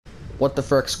What the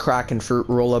frick's crackin' fruit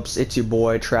roll-ups? It's your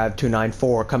boy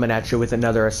Trav294 coming at you with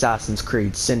another Assassin's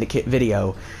Creed Syndicate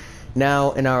video.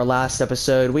 Now, in our last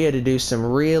episode, we had to do some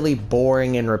really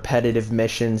boring and repetitive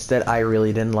missions that I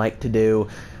really didn't like to do.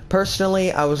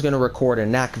 Personally, I was going to record a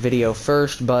knack video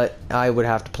first, but I would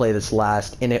have to play this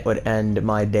last, and it would end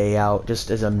my day out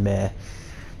just as a meh.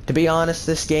 To be honest,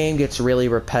 this game gets really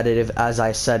repetitive, as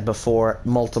I said before,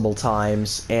 multiple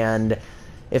times, and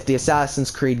if the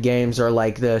Assassin's Creed games are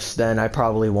like this, then I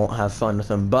probably won't have fun with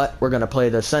them. But we're going to play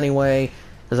this anyway,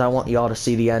 because I want y'all to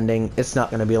see the ending. It's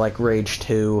not going to be like Rage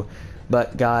 2.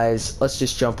 But guys, let's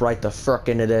just jump right the frick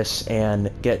into this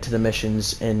and get to the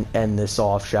missions and end this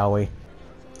off, shall we?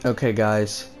 Okay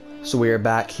guys, so we are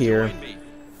back here.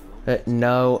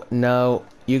 No,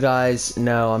 you guys,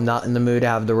 no, I'm not in the mood to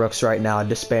have the rooks right now.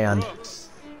 Disband.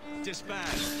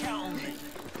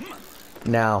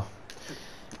 Now.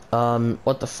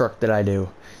 What the frick did I do?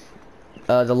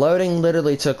 The loading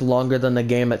literally took longer than the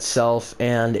game itself,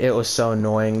 and it was so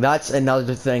annoying. That's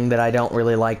another thing that I don't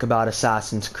really like about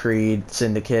Assassin's Creed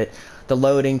Syndicate. The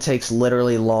loading takes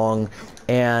literally long,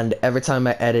 and every time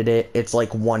I edit it, it's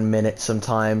like 1 minute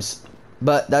sometimes.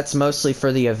 But that's mostly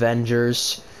for the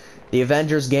Avengers. The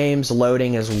Avengers games,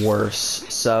 loading is worse.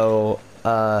 So,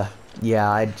 yeah,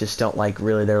 I just don't like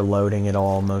really their loading at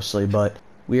all, mostly, but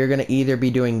we are going to either be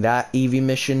doing that Evie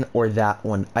mission or that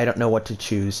one. I don't know what to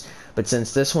choose. But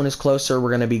since this one is closer,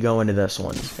 we're going to be going to this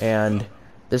one. And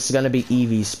this is going to be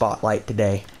Evie's spotlight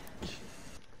today.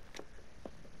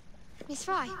 Miss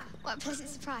Fry, what a pleasant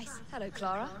surprise. Hello,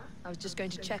 Clara. I was just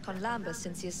going to check on Lambeth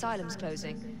since the asylum's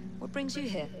closing. What brings you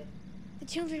here? The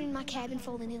children in my care have been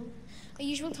falling ill. Our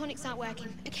usual tonics aren't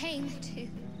working. I came to...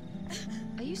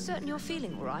 Are you certain you're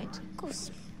feeling all right? Of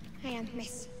course, I am,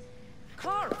 miss.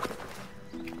 Clara!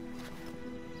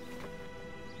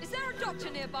 Is there a doctor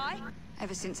nearby?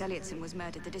 Ever since Elliotson was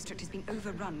murdered, the district has been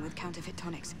overrun with counterfeit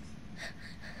tonics.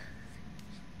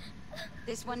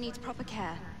 This one needs proper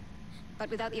care. But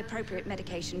without the appropriate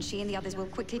medication, she and the others will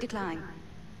quickly decline.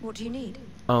 What do you need?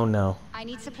 Oh no. I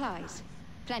need supplies.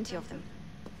 Plenty of them.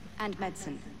 And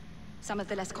medicine. Some of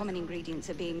the less common ingredients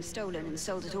are being stolen and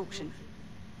sold at auction.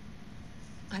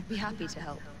 I'd be happy to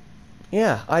help.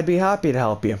 Yeah, I'd be happy to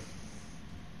help you.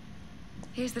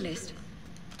 Here's the list.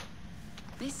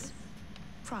 Miss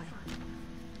Fry.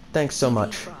 Thanks so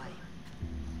much. Fry.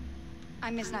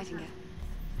 I'm Miss Nightingale.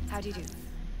 How do you do?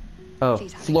 Oh,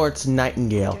 Please, Florence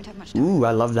Nightingale. Don't have much time. Ooh,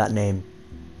 I love that name.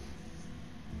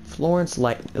 Florence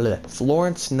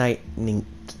Nightingale.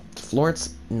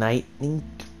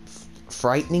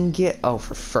 Frightening it? Oh,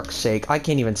 for frick's sake. I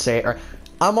can't even say it.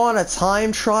 I'm on a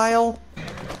time trial?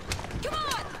 Come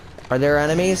on! Are there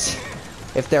enemies?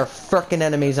 If they're frickin'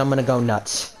 enemies, I'm gonna go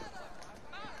nuts.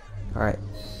 Alright.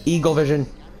 Eagle vision.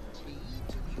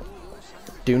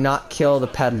 Do not kill the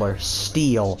peddler.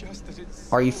 Steal.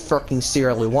 Are you frickin'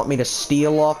 seriously? Want me to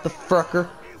steal off the fricker?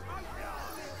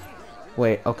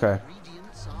 Wait, okay.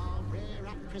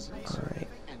 Alright.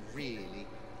 And really,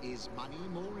 is money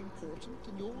more important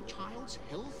than your child's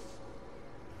health?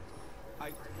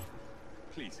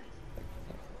 Please.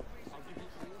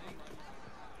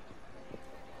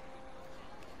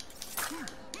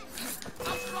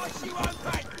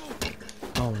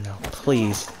 Oh no.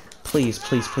 Please. Please,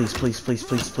 please, please, please, please,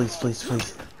 please, please, please,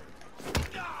 please.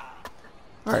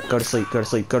 Alright, go to sleep, go to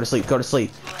sleep, go to sleep, go to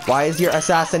sleep. Why is your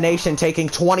assassination taking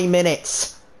 20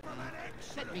 minutes?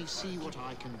 Let me see what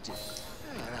I can do.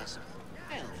 That's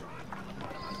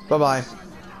Bye-bye.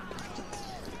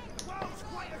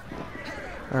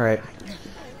 Alright.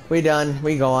 We done.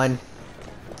 We gone.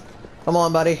 Come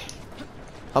on, buddy.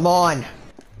 Come on.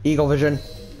 Eagle vision.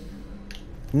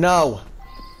 No.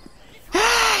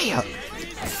 Hey!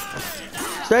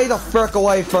 Stay the frick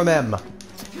away from him.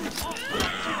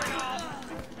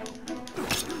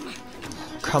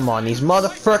 Come on, these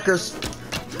motherfuckers.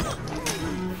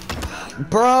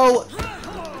 Bro.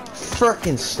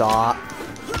 Frickin' stop.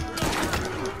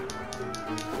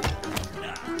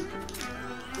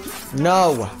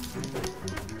 No.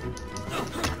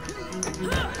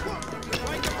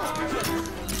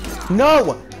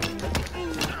 No.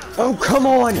 Oh, come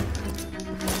on.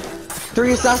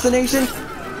 3 assassination?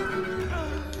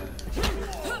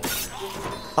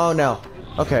 Oh no.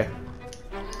 Okay.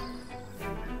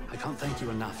 I can't thank you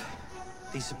enough.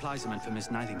 These supplies are meant for Miss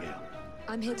Nightingale.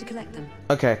 I'm here to collect them.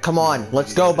 Okay, come on.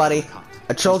 Let's go, buddy.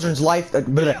 A children's life,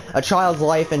 a child's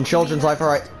life and children's life,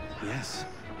 alright. Yes.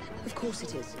 Of course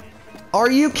it is. Are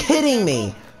you kidding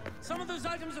me? Some of those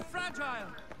items are fragile.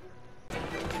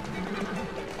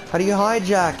 How do you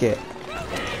hijack it?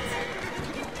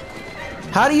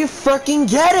 How do you fucking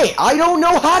get it? I don't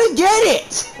know how to get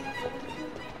it!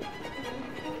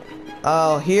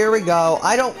 Oh, here we go.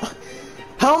 I don't...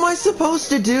 How am I supposed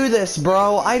to do this,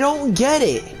 bro? I don't get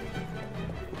it.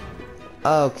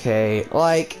 Okay,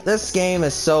 like, this game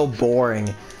is so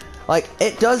boring. Like,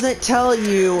 it doesn't tell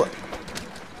you...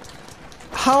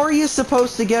 How are you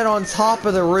supposed to get on top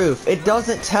of the roof? It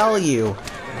doesn't tell you.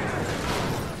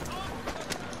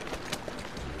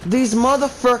 These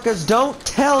motherfuckers don't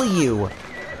tell you.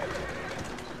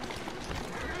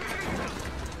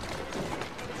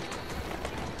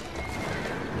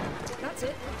 That's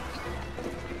it.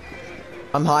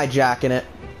 I'm hijacking it.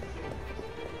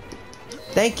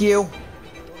 Thank you.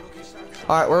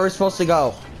 Alright, where are we supposed to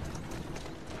go?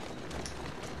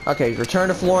 Okay, return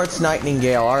to Florence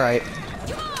Nightingale, alright.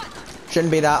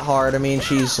 Shouldn't be that hard, I mean,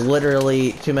 she's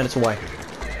literally 2 minutes away.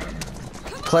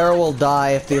 Clara will die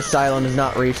if the asylum is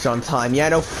not reached on time. Yeah,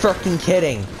 no fucking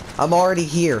kidding. I'm already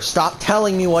here. Stop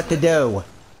telling me what to do.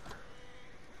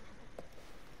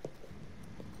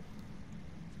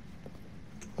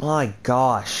 My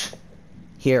gosh.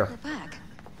 Here. We're back.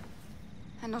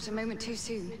 And not a moment too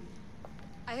soon.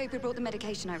 I hope you brought the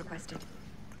medication I requested.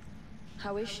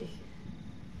 How is she?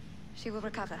 She will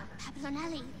recover.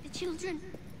 Papillonelli, the children.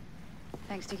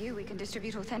 Thanks to you, we can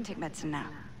distribute authentic medicine now.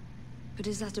 But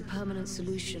is that a permanent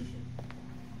solution?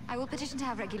 I will petition to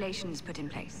have regulations put in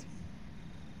place.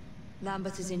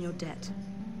 Lambert is in your debt.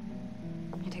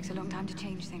 It takes a long time to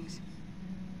change things.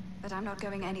 But I'm not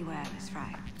going anywhere, Miss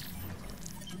Fry.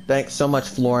 Thanks so much,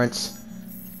 Florence.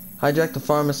 Hijack the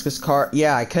pharmacist's car.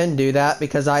 Yeah, I couldn't do that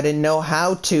because I didn't know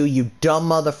how to, you dumb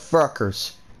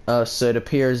motherfuckers. So it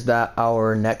appears that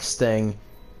our next thing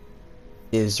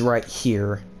is right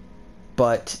here.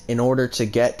 But in order to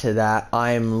get to that,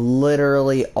 I'm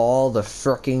literally all the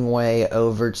fricking way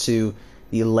over to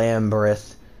the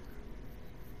Lambeth.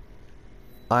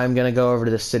 I'm gonna go over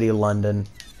to the city of London.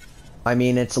 I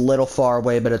mean, it's a little far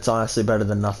away, but it's honestly better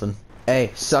than nothing.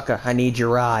 Hey, sucker, I need your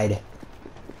ride.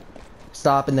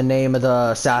 Stop in the name of the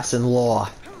assassin law.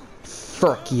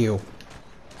 Fuck you.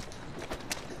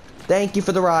 Thank you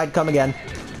for the ride, come again.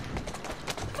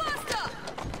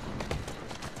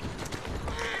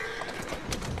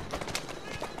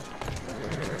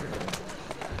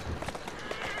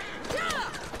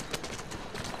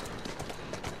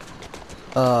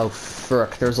 Oh,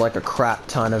 frick, there's like a crap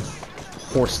ton of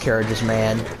horse carriages,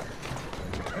 man.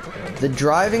 The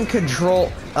driving control...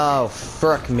 Oh,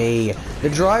 frick me. The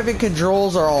driving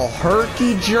controls are all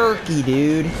herky-jerky,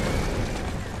 dude.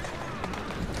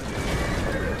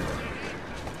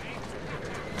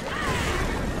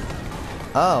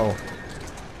 Oh.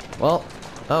 Well,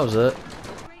 that was it.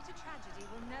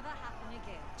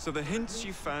 So the hints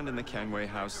you found in the Kenway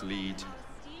house lead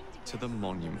to the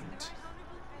monument.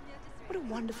 What a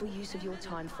wonderful use of your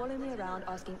time following me around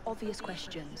asking obvious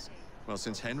questions. Well,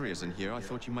 since Henry isn't here, I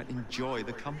thought you might enjoy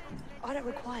the company. I don't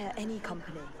require any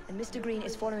company, and Mr. Green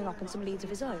is following up on some leads of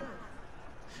his own.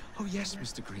 Oh yes,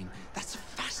 Mr. Green. That's a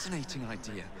fascinating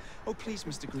idea. Oh please,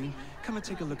 Mr. Green, come and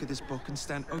take a look at this book and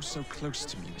stand oh so close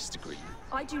to me, Mr. Green.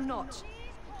 I do not.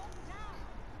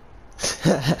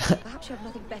 Perhaps you have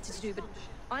nothing better to do, but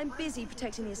I'm busy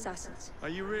protecting the assassins. Are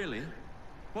you really?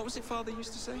 What was it Father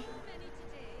used to say?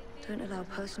 Don't allow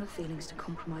personal feelings to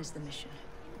compromise the mission.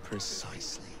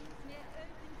 Precisely.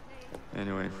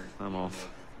 Anyway, I'm off.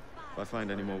 If I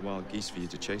find any more wild geese for you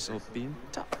to chase, I'll be in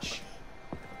touch.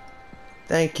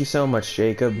 Thank you so much,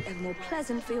 Jacob. Ever more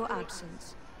pleasant for your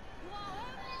absence.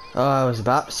 Oh, I was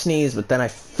about to sneeze, but then I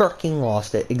fucking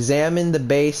lost it. Examine the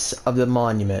base of the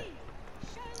monument.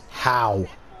 How?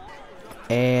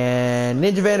 And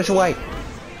ninja vanish away. In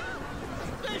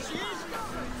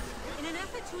an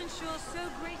effort to ensure so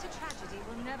great a tragedy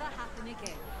will never happen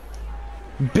again.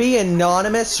 Be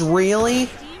anonymous, really?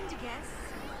 Esteemed guests,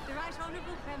 the Right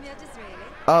Honourable Premier Disraeli.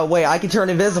 Oh wait, I can turn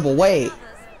invisible. Wait.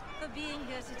 For being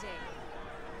here today.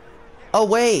 Oh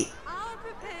wait. Our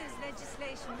proposed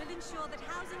legislation will ensure that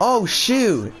housing Oh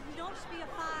shoot. need not be a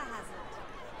fire hazard.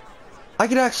 I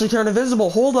can actually turn invisible.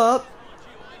 Hold up.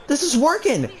 This is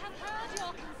working. We have heard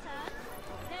your concern.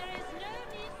 There is no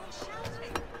need for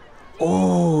shouting.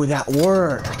 Oh, that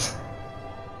worked.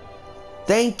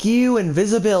 Thank you,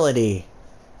 invisibility.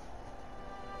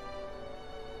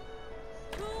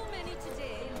 Too many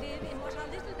today live in what are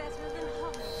little better than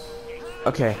hovels.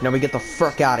 Okay, now we get the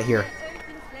fuck out of here. Open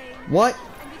flame. What?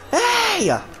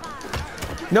 Hey!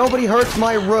 Nobody hurts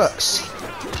my rooks.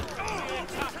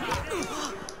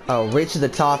 Oh, reach to the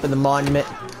top of the monument.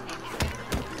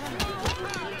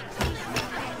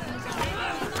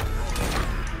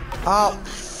 Oh,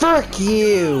 frick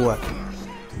you!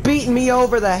 Beating me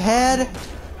over the head?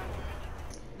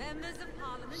 Members of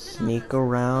Parliament and Sneak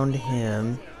around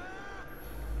him.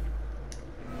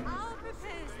 our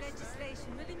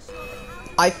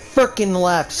I frickin'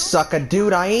 left, sucker.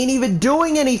 Dude, I ain't even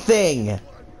doing anything!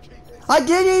 I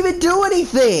didn't even do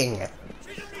anything!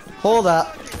 Hold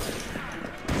up.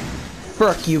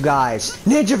 Frick you guys.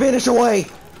 Ninja vanish away!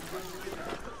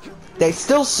 They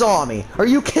still saw me. Are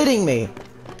you kidding me?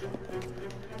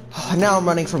 Now I'm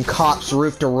running from cops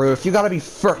roof to roof. You gotta be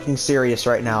frickin' serious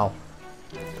right now.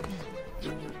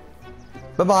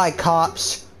 Bye-bye,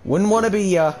 cops. Wouldn't want to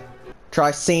be, try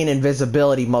seeing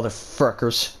invisibility,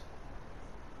 motherfuckers.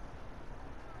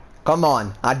 Come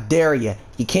on, I dare you.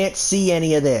 You can't see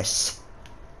any of this.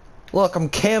 Look, I'm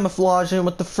camouflaging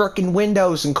with the frickin'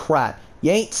 windows and crap.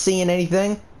 You ain't seeing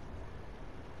anything.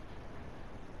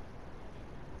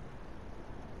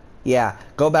 Yeah,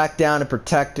 go back down and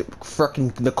protect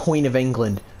frickin' the Queen of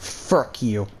England. Frick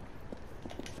you.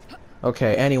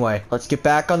 Okay, anyway, let's get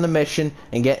back on the mission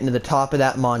and get into the top of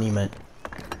that monument.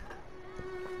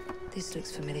 This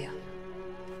looks familiar.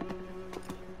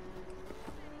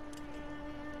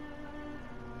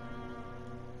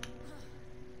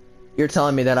 You're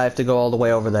telling me that I have to go all the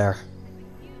way over there.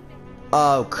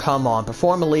 Oh, come on.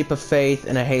 Perform a leap of faith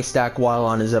in a haystack while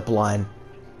on a zip line.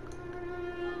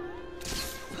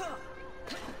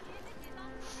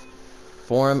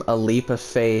 Perform a leap of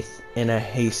faith in a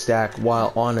haystack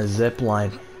while on a zip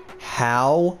line.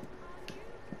 How?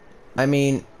 I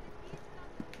mean,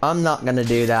 I'm not gonna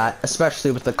do that,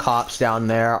 especially with the cops down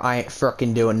there. I ain't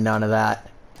frickin' doing none of that.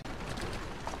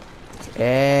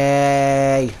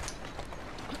 Hey!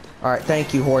 Alright,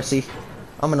 thank you, horsey.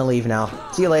 I'm gonna leave now.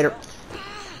 See you later.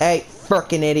 Hey,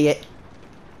 frickin' idiot.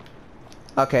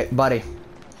 Okay, buddy.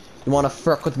 You wanna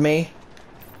frick with me?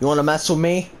 You wanna mess with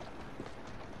me?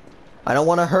 I don't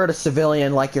wanna hurt a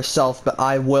civilian like yourself, but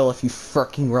I will if you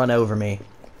frickin' run over me.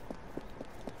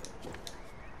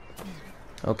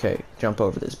 Okay, jump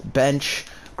over this bench.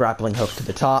 Grappling hook to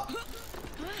the top.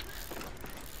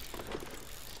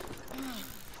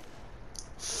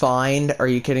 Find? Are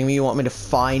you kidding me? You want me to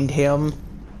find him?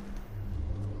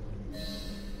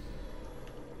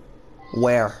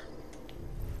 Where?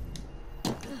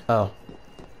 Oh.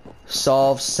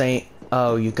 Solve Saint...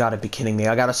 Oh, you gotta be kidding me.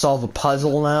 I gotta solve a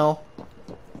puzzle now?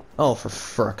 Oh, for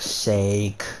frick's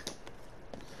sake.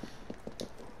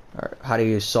 Alright, how do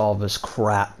you solve this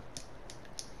crap?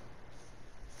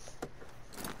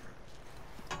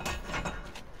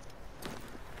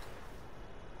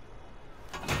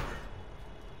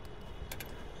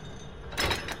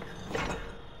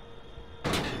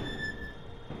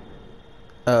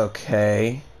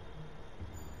 Okay.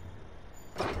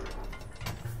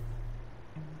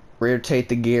 Rotate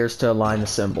the gears to align the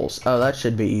symbols. Oh, that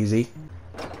should be easy.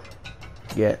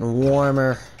 Getting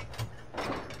warmer.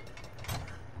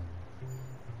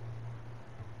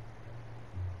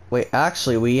 Wait,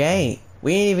 actually, we ain't.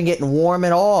 We ain't even getting warm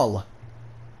at all.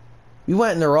 We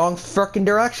went in the wrong frickin'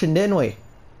 direction, didn't we?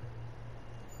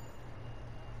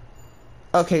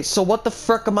 Okay, so what the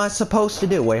frick am I supposed to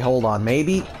do? Wait, hold on,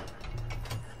 maybe...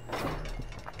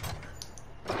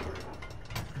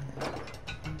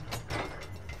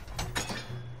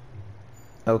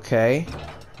 Okay.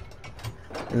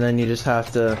 And then you just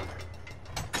have to...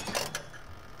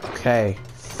 Okay.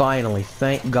 Finally.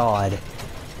 Thank God.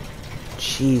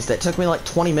 Jeez, that took me like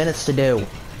 20 minutes to do.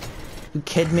 You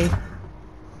kidding me?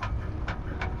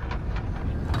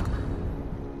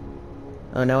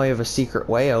 Oh, now we have a secret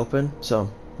way open,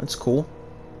 so that's cool.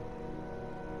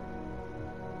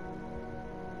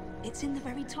 It's in the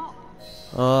very top.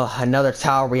 Oh, another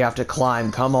tower we have to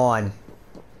climb. Come on.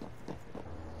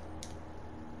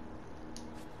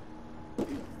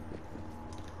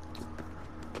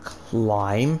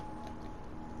 Climb.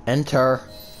 Enter.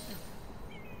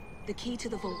 The key to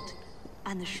the vault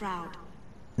and the shroud.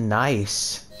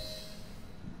 Nice.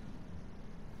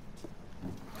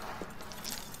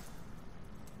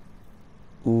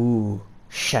 Ooh,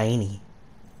 shiny.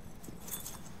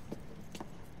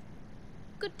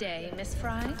 Good day, Miss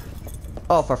Fry.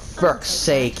 Oh, for frick's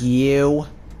sake, you.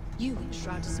 You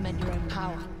enshroud to cement your own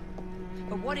power.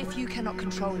 But what if you cannot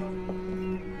control it?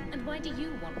 And why do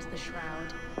you want the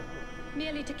shroud?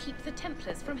 Merely to keep the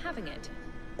Templars from having it?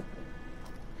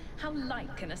 How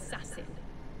like an assassin.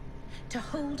 To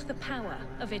hold the power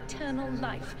of eternal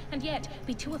life, and yet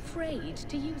be too afraid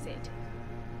to use it.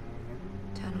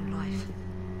 Eternal life.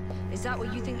 Is that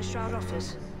what you think the shroud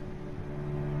offers?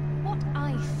 What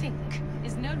I think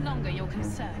is no longer your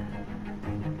concern.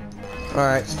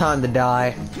 Alright, it's time to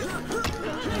die.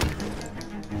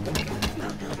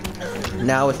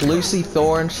 Now with Lucy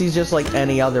Thorne, she's just like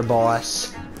any other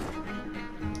boss.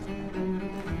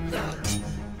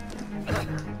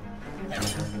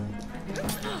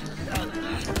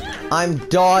 I'm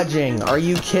dodging. Are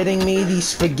you kidding me? These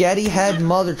spaghetti head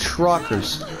mother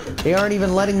truckers. They aren't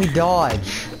even letting me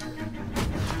dodge.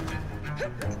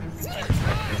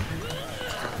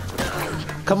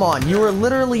 Come on, you were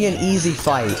literally an easy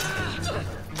fight.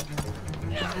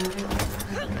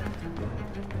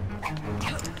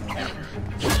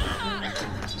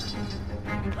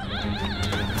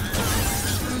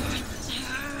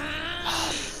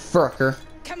 Fricker.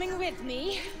 Coming with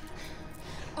me?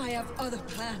 I have other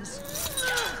plans.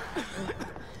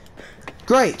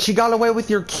 Great, she got away with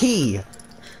your key.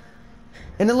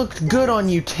 And it looked good on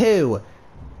you too.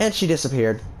 And she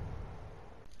disappeared.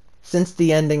 Since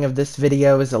the ending of this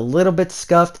video is a little bit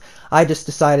scuffed, I just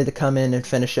decided to come in and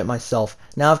finish it myself.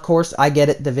 Now, of course, I get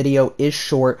it, the video is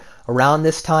short. Around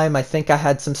this time, I think I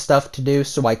had some stuff to do,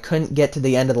 so I couldn't get to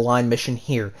the end of the line mission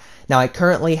here. Now, I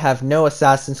currently have no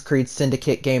Assassin's Creed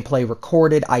Syndicate gameplay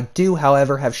recorded. I do,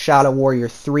 however, have Shadow Warrior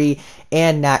 3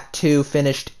 and Knack 2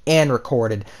 finished and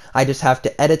recorded. I just have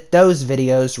to edit those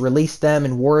videos, release them,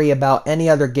 and worry about any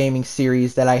other gaming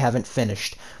series that I haven't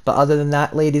finished. But other than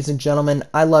that, ladies and gentlemen,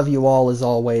 I love you all as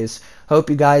always. Hope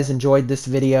you guys enjoyed this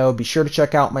video. Be sure to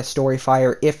check out my story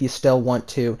fire if you still want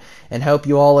to. And hope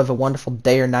you all have a wonderful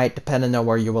day or night depending on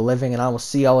where you are living. And I will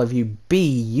see all of you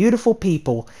beautiful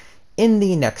people in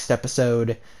the next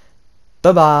episode.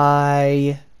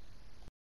 Bye-bye.